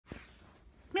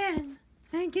man,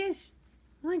 I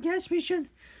guess we should.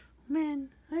 Man,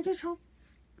 I just hope.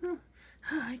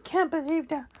 I can't believe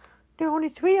that there are only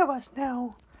three of us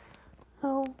now.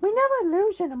 Oh, we never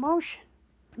lose an emotion,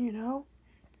 you know.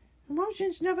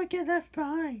 Emotions never get left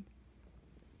behind.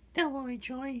 Don't worry,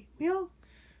 Joy.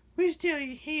 We're still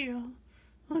here.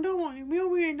 Oh, don't worry. We'll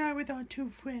reunite with our two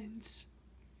friends.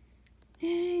 Yeah,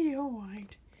 you're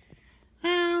right.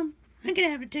 I'm gonna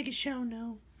have to take a shower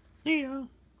now. There you go.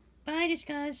 Bye,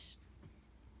 discuss.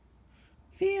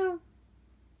 Phil. What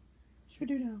should we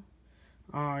do now?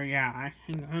 Oh, yeah,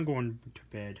 I'm going to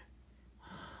bed.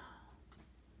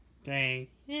 Okay.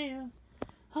 Yeah.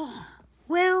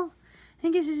 Well, I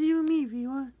guess it's you and me,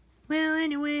 viewer. Well,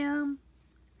 anyway, and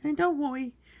don't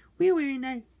worry. We'll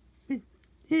reunite with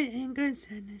anger and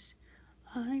sadness.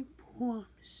 I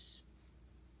promise.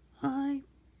 I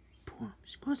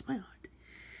promise. Cross my heart.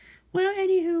 Well,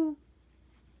 anywho,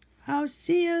 I'll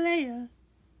see you later.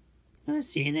 I'll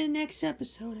see you in the next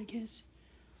episode, I guess.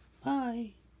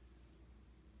 Bye.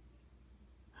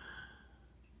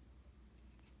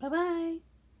 Bye-bye.